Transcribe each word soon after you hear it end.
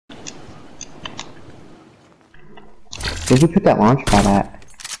Where'd you put that launch pad at?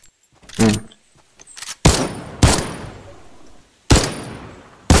 Oh.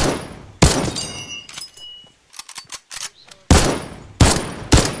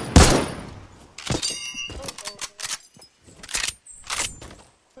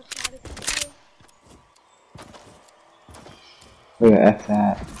 Oh yeah, F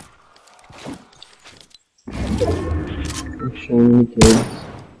that. I'm showing the kids.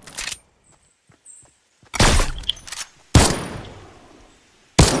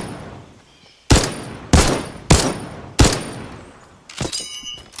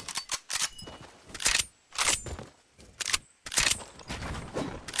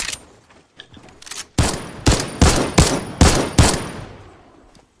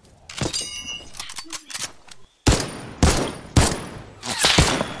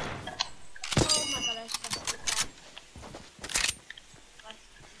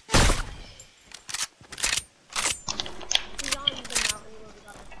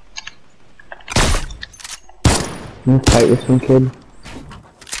 I'm gonna fight with some kid.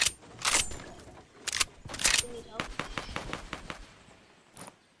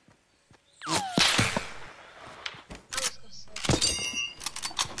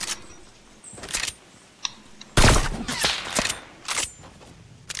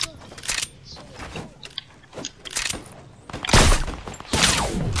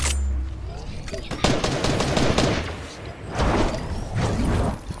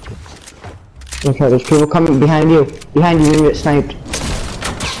 Okay, there's people coming behind you. Behind you, you're gonna get sniped.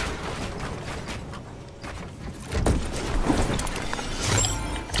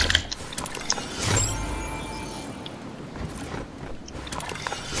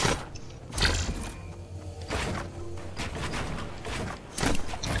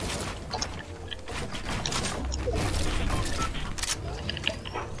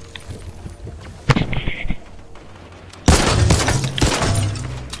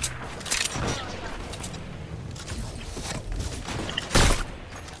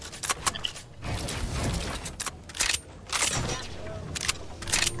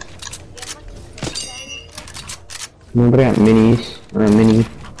 Nobody got minis, or a mini.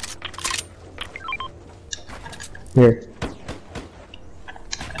 Here.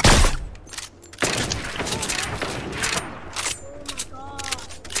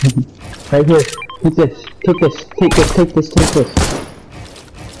 Right here. Take this. Take this. Take this. Take this. Take this.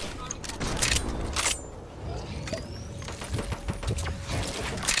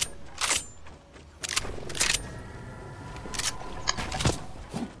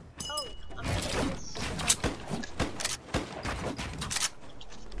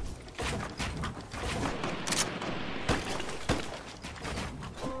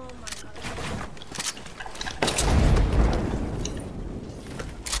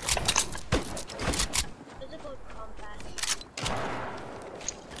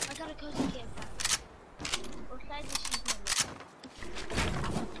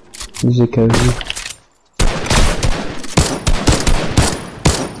 This is a cozy.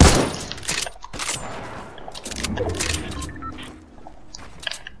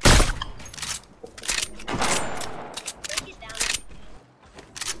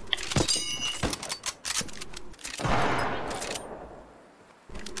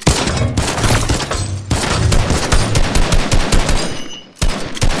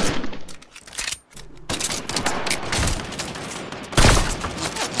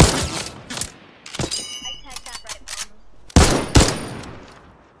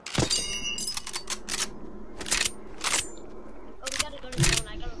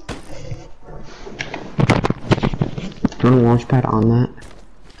 Do you want a launch pad on that?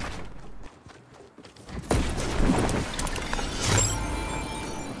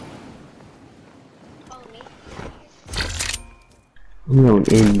 I'm going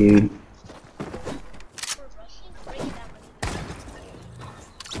in, dude.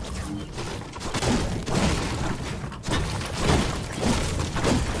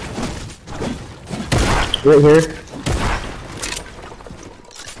 Right here.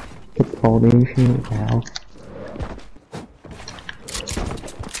 Get the ball machine with the hell.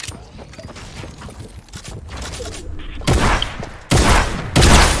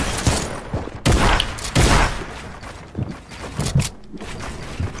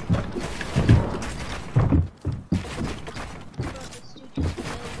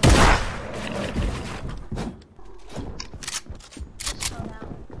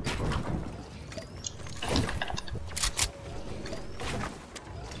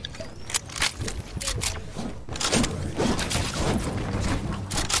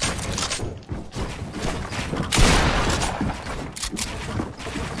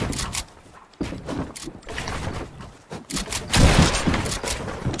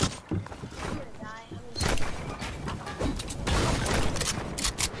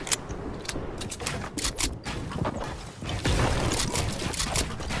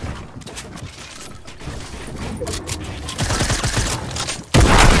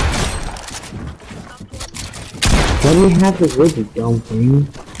 Why do you have this wood, you dumb thing?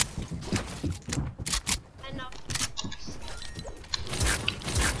 I know.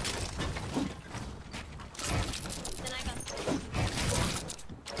 Then I got 6.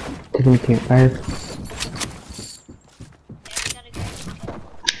 Taking a campfire. Yeah, we gotta go.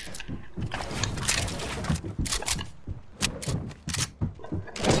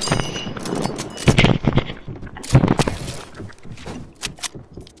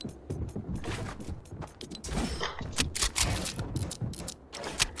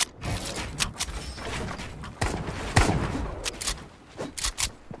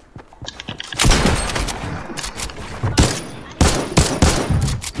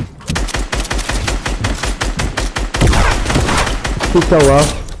 He's so low.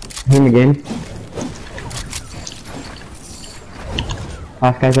 Him again.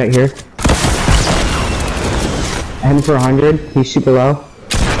 Last guy's right here. I hit him for 100. He's super low.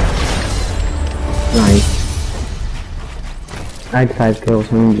 Nice. I had 5 kills.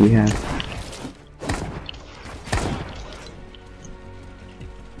 How many do you have?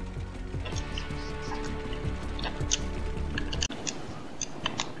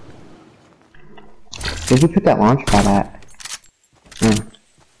 Where'd you put that launch pad at? Oh.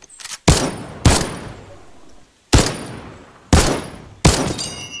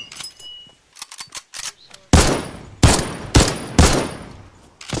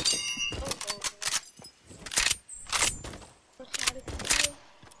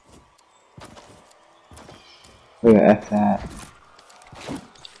 Oh yeah, F that.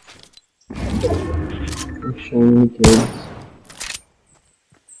 I'm showing you kids.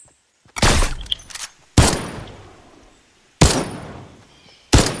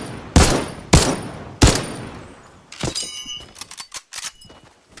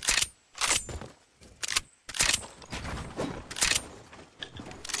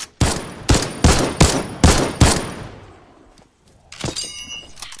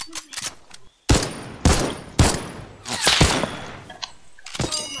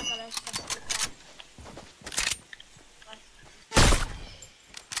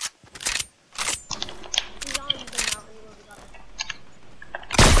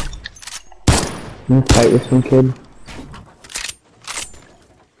 I'm gonna fight with some kid.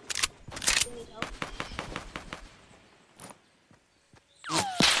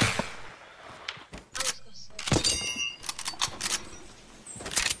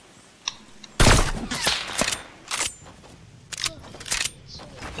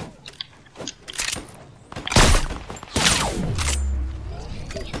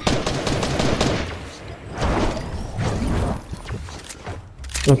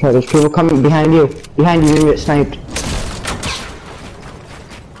 Okay, there's people coming behind you. Behind you, you're gonna get sniped.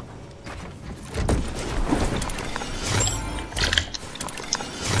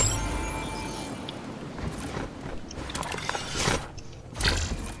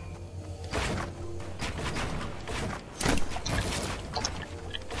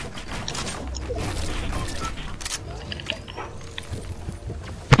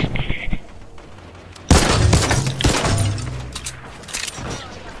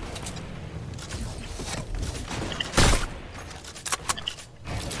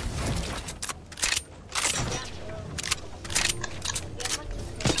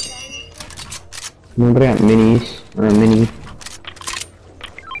 Nobody got minis, or a mini.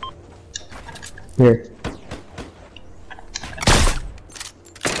 Here.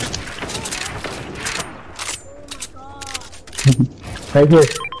 Right here.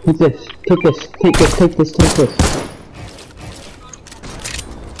 Take this. Take this. Take this. Take this. Take this.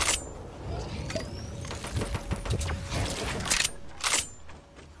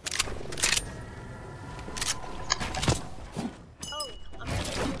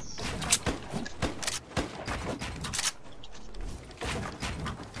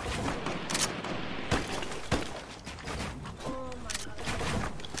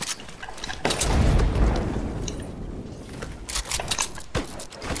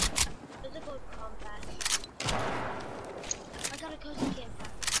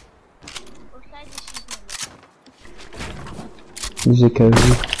 This is a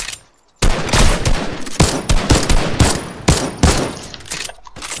cozy.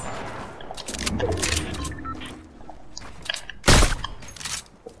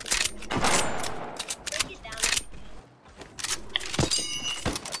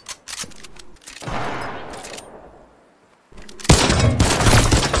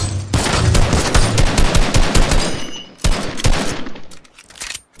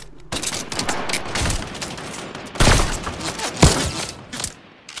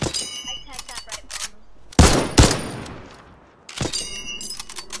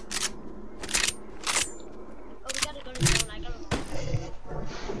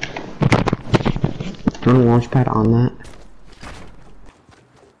 turn a launch pad on that?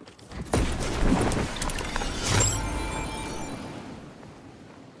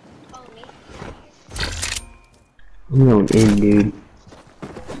 Follow me. I'm going in, dude.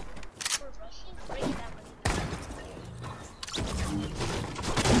 We're rushing. Break it that way.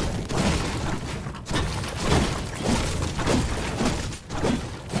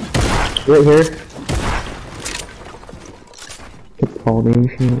 Right here. Get fall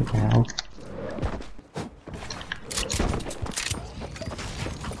damage, what the hell?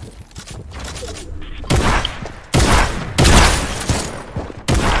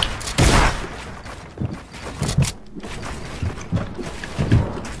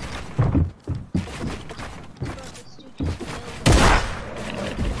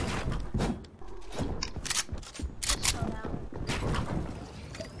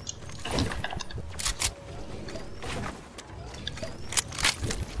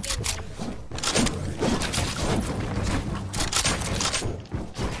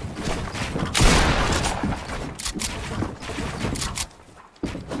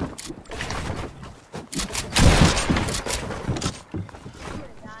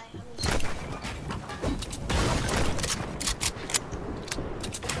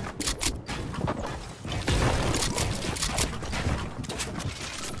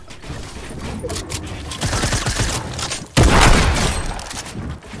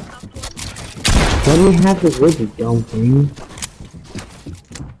 Let me have the wood, you dumb thing.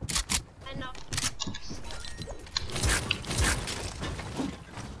 I know.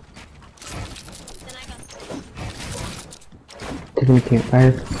 Then I got Different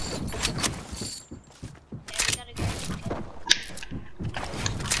campfire. Yeah, we gotta go.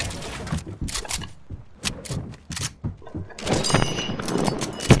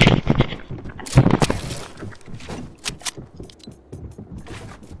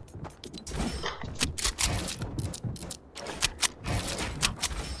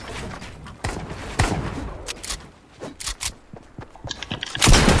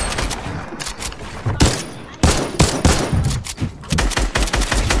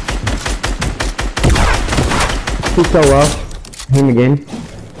 He's so low. Him again.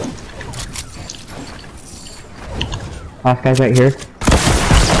 Last guy's right here.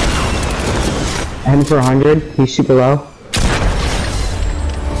 I hit him for 100. He's super low.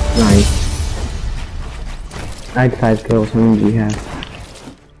 Nice. I had 5 kills. How many do you have?